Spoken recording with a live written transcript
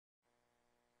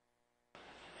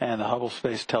And the Hubble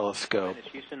Space Telescope.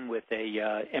 It's Houston with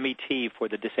a MET for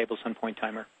the disabled sunpoint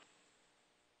timer.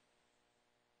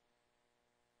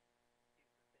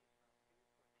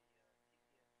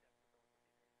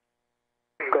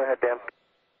 Go ahead, Dan.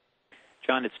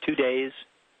 John, it's 2 days,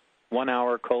 1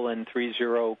 hour,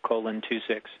 :30,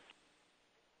 :26.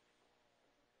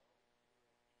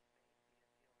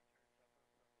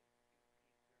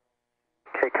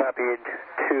 Okay, copied.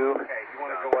 2,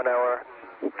 1 hour,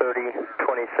 30,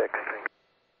 26.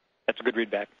 That's a good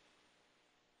readback.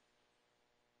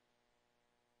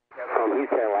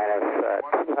 Houston,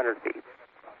 Atlantis, 200 feet.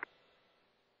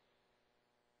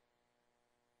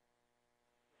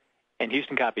 And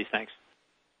Houston copies, thanks.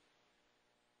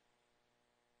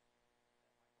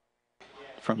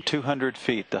 From 200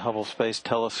 feet, the Hubble Space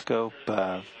Telescope,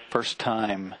 first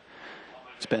time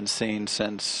it's been seen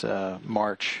since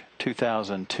March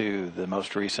 2002, the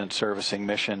most recent servicing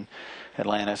mission.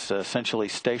 Atlantis essentially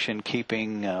station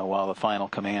keeping while the final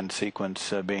command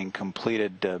sequence being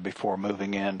completed before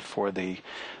moving in for the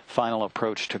final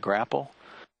approach to GRAPPLE.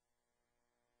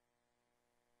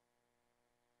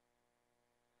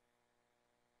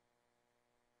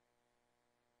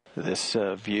 This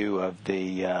view of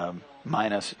the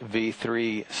minus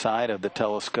V3 side of the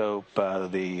telescope,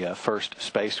 the first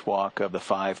spacewalk of the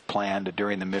 5 planned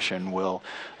during the mission, will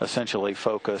essentially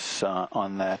focus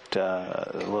on that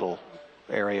little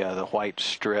area, the white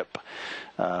strip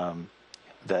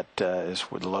that is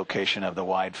the location of the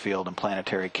Wide Field and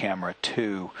Planetary Camera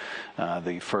 2.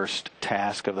 The first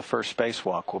task of the first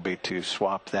spacewalk will be to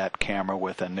swap that camera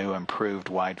with a new improved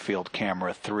Wide Field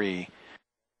Camera 3.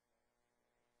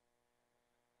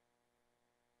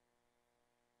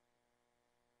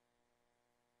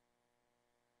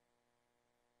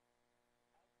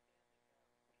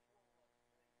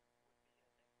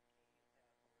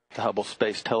 The Hubble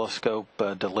Space Telescope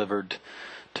delivered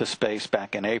to space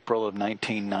back in April of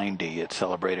 1990. It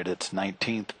celebrated its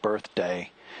 19th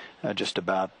birthday just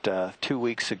about 2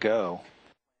 weeks ago.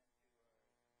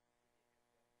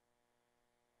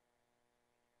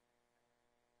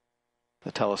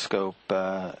 The telescope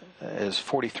is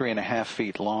 43.5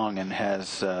 feet long and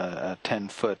has a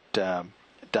 10-foot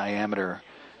diameter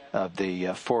of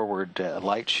the forward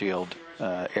light shield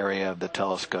area of the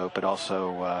telescope. It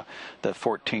also, the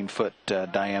 14-foot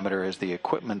diameter is the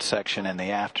equipment section and the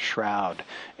aft shroud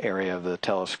area of the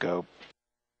telescope.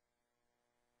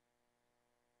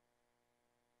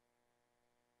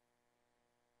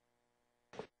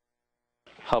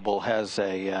 Hubble has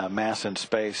a mass in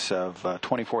space of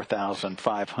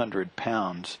 24,500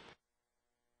 pounds.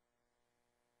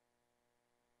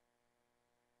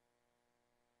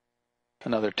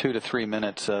 Another 2 to 3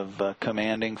 minutes of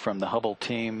commanding from the Hubble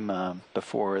team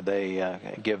before they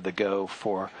give the go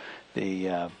for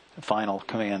the final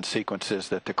command sequences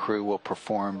that the crew will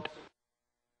perform.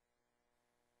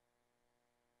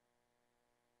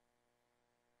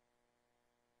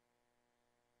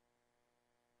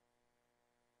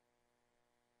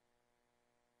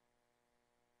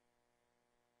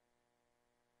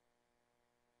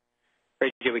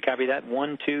 Great, we copy that.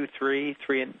 1, 2, 3,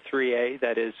 3 and 3A.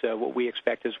 That is what we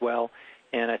expect as well.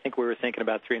 And I think we were thinking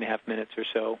about 3.5 minutes or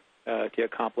so to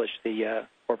accomplish the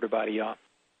orbiter body yaw.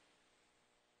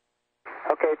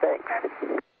 Okay, thanks.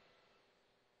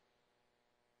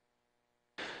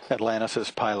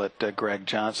 Atlantis' pilot Greg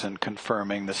Johnson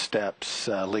confirming the steps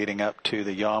leading up to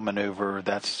the yaw maneuver.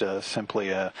 That's simply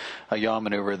a yaw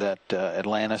maneuver that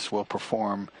Atlantis will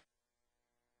perform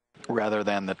rather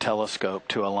than the telescope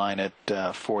to align it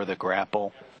for the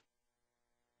grapple.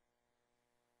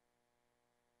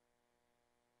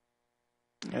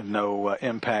 And no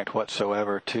impact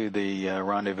whatsoever to the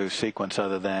rendezvous sequence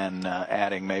other than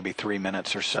adding maybe 3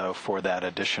 minutes or so for that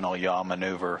additional yaw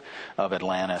maneuver of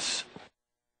Atlantis.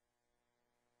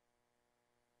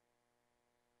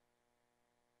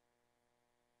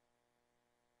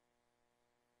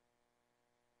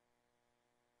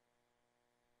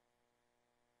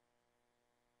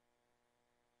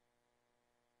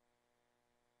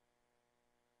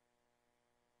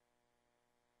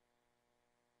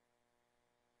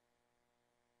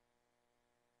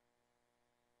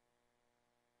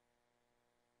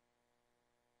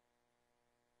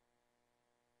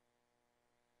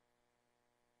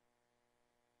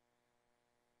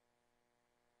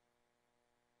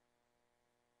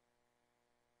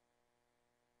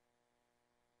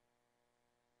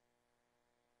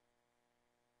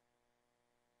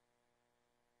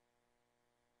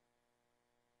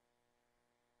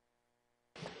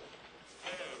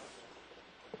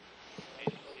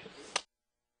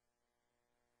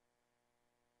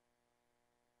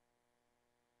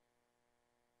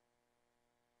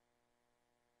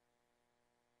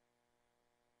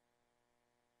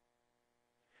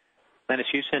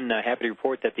 Atlantis Houston, happy to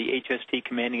report that the HST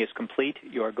commanding is complete.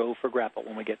 You are go for grapple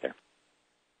when we get there.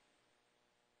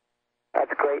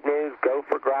 That's great news. Go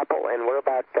for grapple, and we're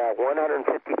about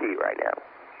 150 feet right now.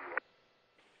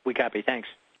 We copy. Thanks.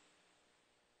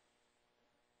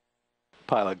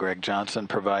 Pilot Greg Johnson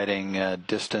providing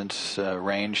distance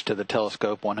range to the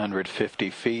telescope, 150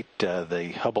 feet.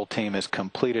 The Hubble team has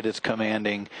completed its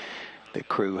commanding. The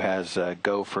crew has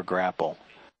go for grapple.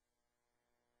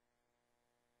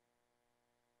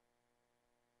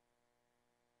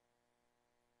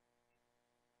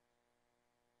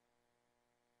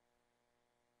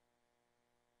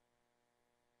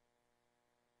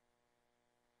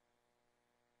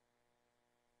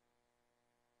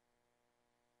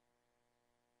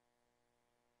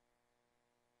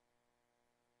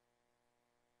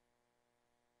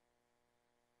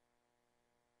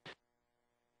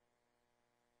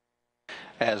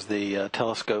 As the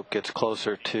telescope gets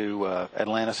closer to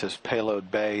Atlantis'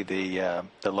 payload bay, the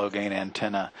low gain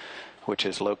antenna, which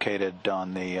is located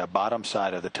on the bottom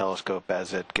side of the telescope,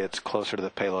 as it gets closer to the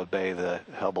payload bay, the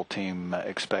Hubble team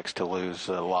expects to lose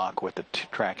lock with the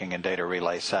tracking and data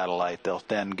relay satellite. They'll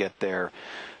then get their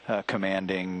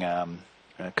commanding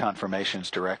confirmations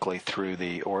directly through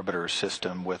the orbiter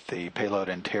system with the payload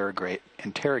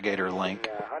interrogator link.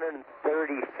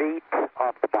 130 feet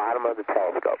off the bottom of the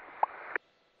telescope.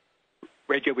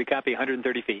 Radio, we copy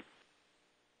 130 feet.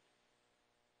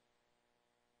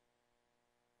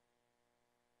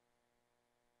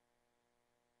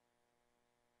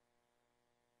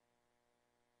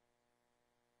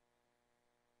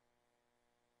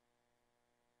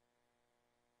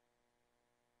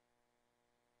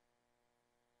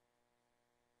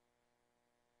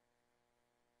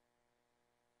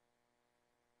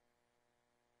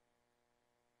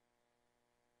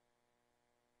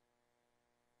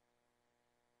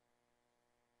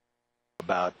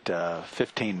 About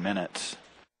 15 minutes.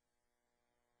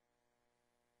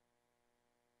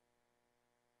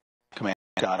 Commander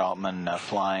Scott Altman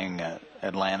flying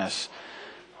Atlantis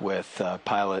with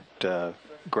pilot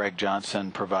Greg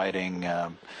Johnson providing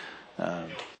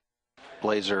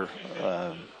laser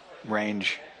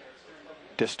range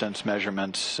distance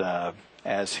measurements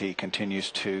as he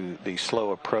continues to the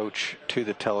slow approach to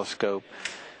the telescope.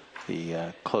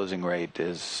 The closing rate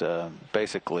is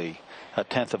basically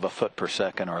 1/10 of a foot per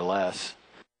second or less.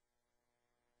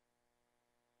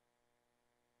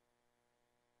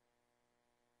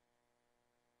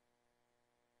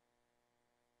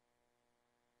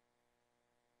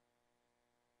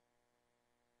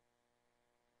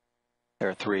 There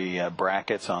are three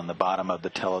brackets on the bottom of the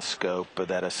telescope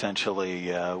that essentially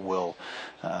will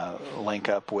link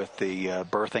up with the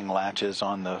berthing latches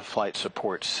on the flight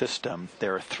support system.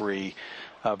 There are three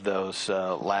of those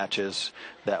latches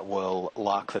that will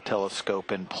lock the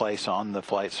telescope in place on the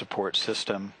flight support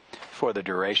system for the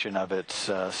duration of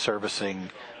its servicing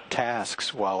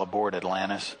tasks while aboard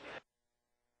Atlantis.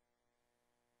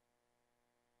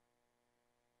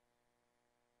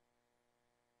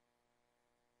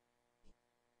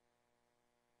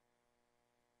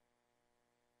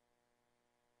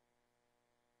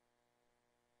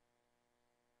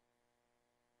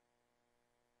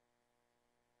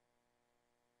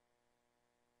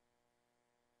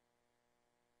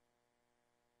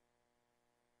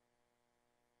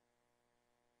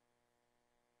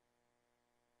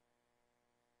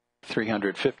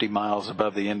 ...350 miles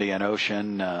above the Indian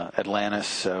Ocean,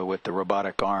 Atlantis with the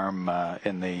robotic arm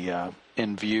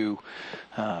in view,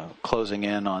 closing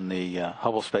in on the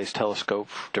Hubble Space Telescope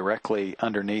directly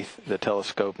underneath the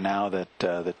telescope now that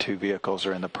the two vehicles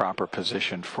are in the proper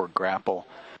position for grapple.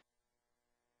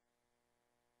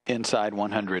 Inside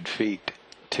 100 feet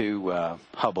to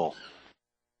Hubble.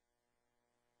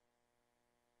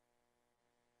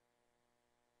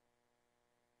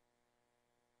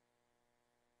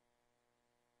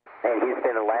 And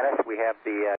Houston, Atlantis, we have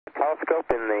the telescope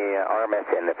in the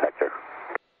RMS end effector.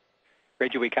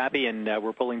 Radio, we copy, and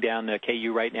we're pulling down the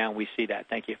KU right now, and we see that.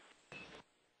 Thank you.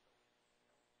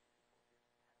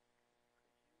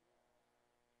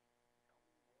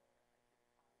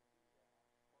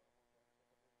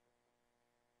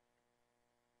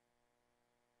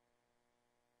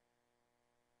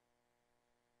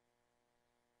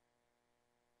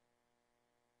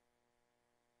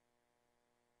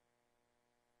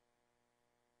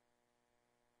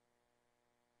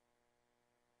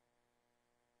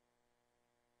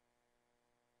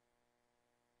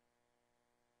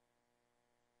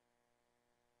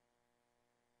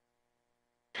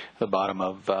 The bottom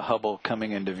of Hubble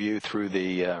coming into view through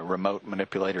the remote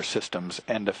manipulator system's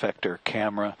end effector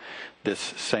camera. This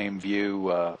same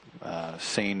view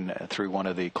seen through one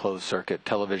of the closed circuit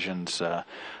televisions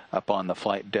up on the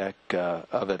flight deck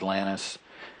of Atlantis.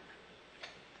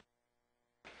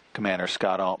 Commander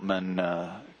Scott Altman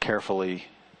carefully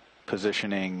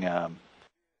positioning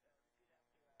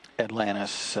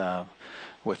Atlantis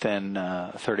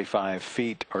within 35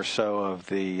 feet or so of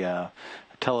the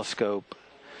telescope.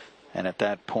 And at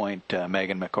that point,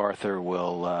 Megan MacArthur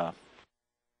will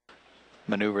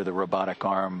maneuver the robotic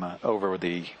arm over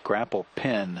the grapple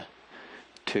pin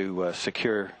to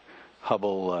secure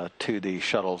Hubble to the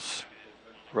shuttle's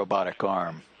robotic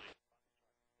arm.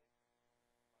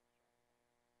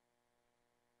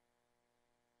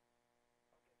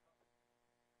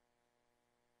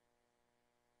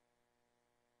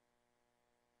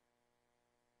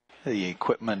 The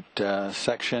equipment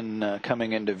section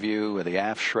coming into view, the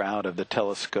aft shroud of the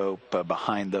telescope.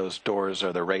 Behind those doors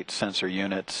are the rate sensor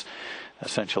units,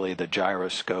 essentially the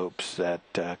gyroscopes that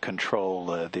control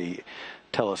the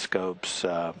telescope's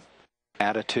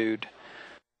attitude.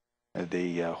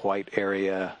 The white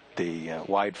area, the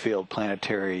wide field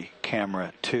planetary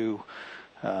camera 2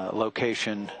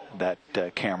 location. That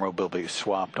camera will be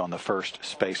swapped on the first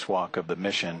spacewalk of the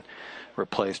mission,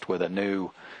 replaced with a new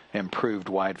improved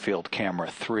wide field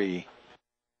camera 3.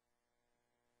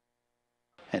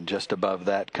 And just above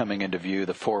that, coming into view,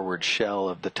 the forward shell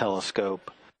of the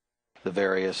telescope, the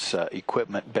various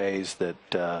equipment bays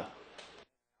that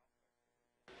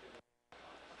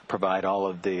provide all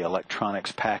of the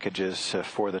electronics packages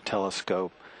for the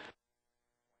telescope.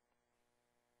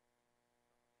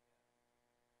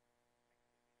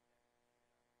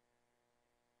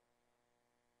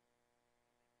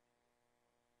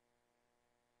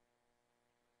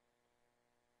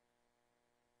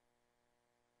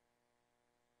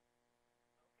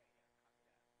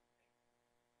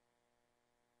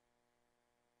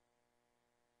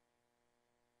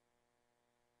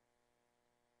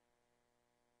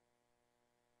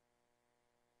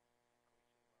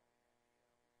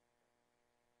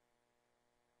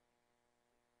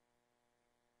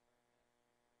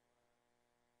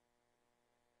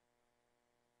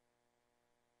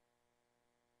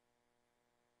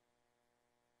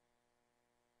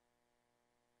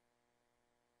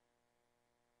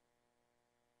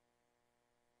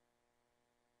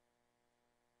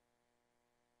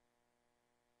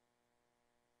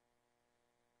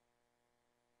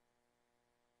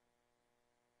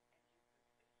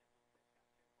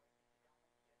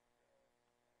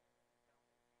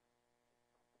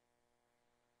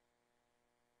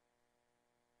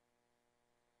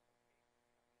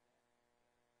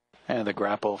 And the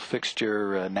grapple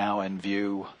fixture now in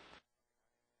view.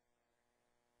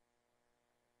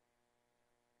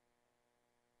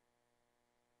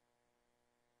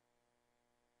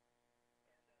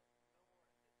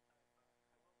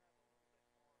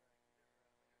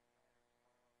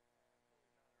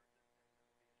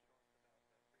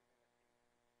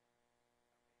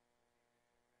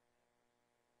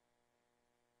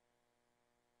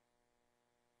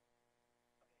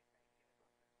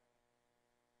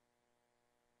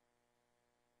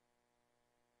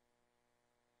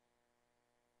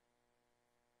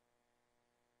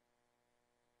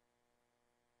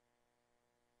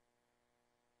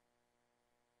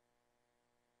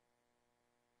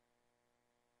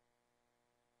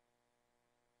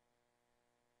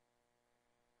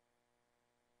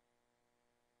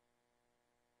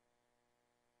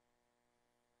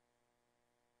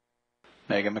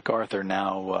 Megan MacArthur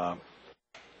now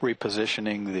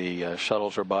repositioning the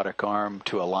shuttle's robotic arm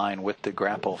to align with the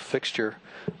grapple fixture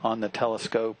on the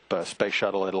telescope. Space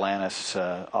Shuttle Atlantis,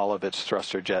 all of its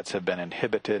thruster jets have been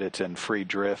inhibited. It's in free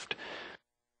drift.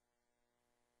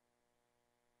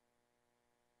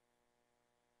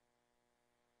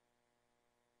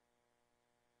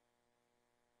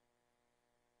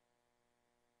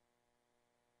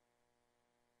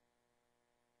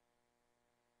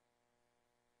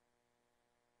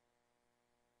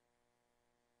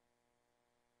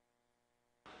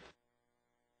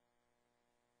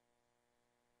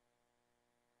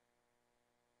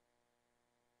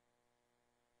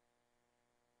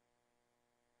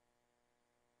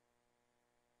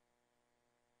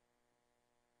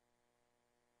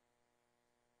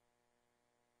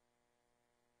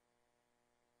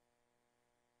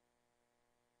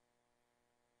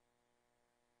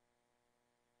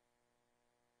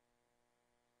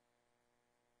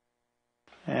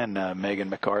 And Megan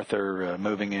MacArthur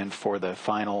moving in for the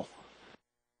final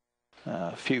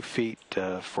few feet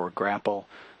for grapple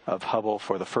of Hubble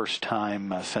for the first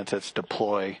time since its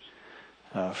deploy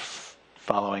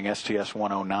following STS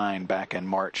 109 back in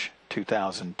March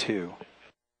 2002.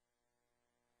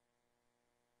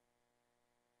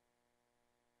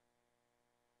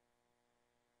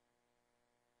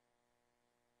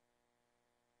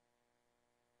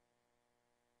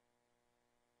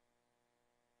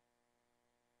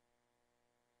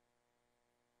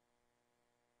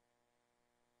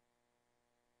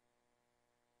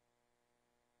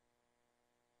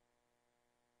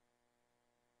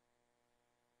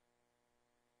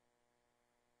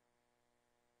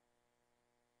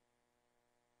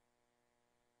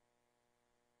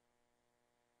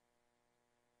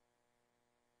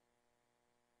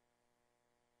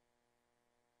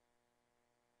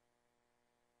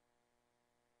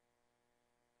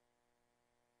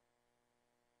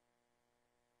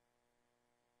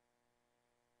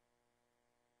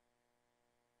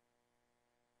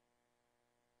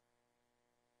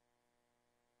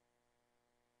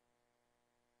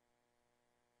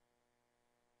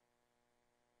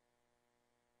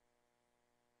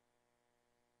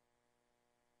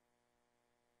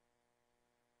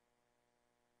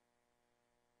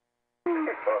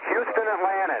 Houston,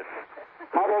 Atlantis.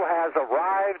 Shuttle has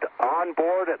arrived on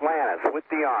board Atlantis with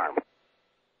the arm.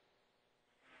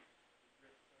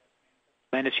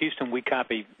 Atlantis, Houston, we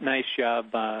copy. Nice job,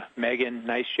 Megan.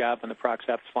 Nice job on the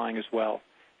Proxops flying as well.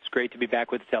 It's great to be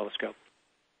back with the telescope.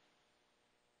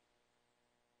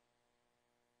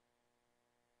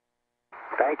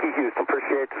 Thank you, Houston.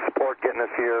 Appreciate the support getting us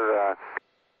here.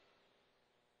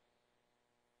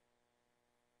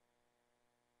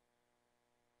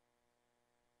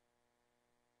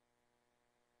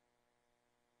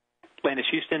 Atlantis,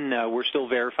 Houston, we're still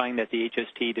verifying that the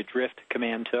HST to drift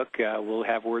command took. We'll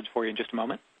have words for you in just a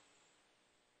moment.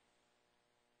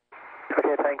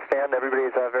 Okay, thanks, Dan.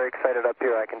 Everybody's very excited up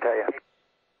here, I can tell you.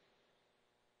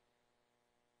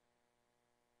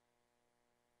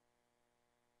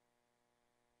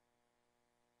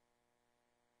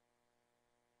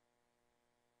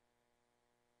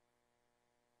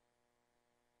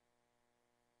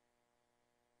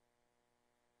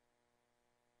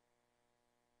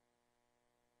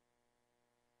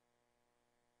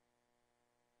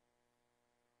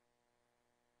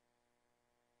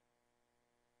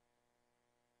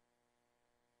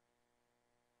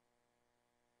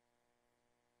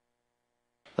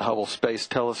 The Hubble Space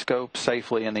Telescope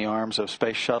safely in the arms of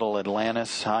Space Shuttle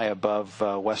Atlantis, high above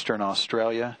Western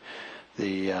Australia.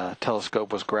 The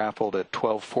telescope was grappled at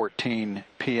 12:14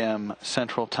 p.m.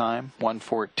 Central Time,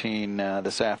 1:14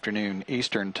 this afternoon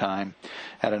Eastern Time,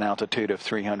 at an altitude of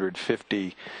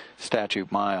 350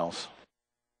 statute miles.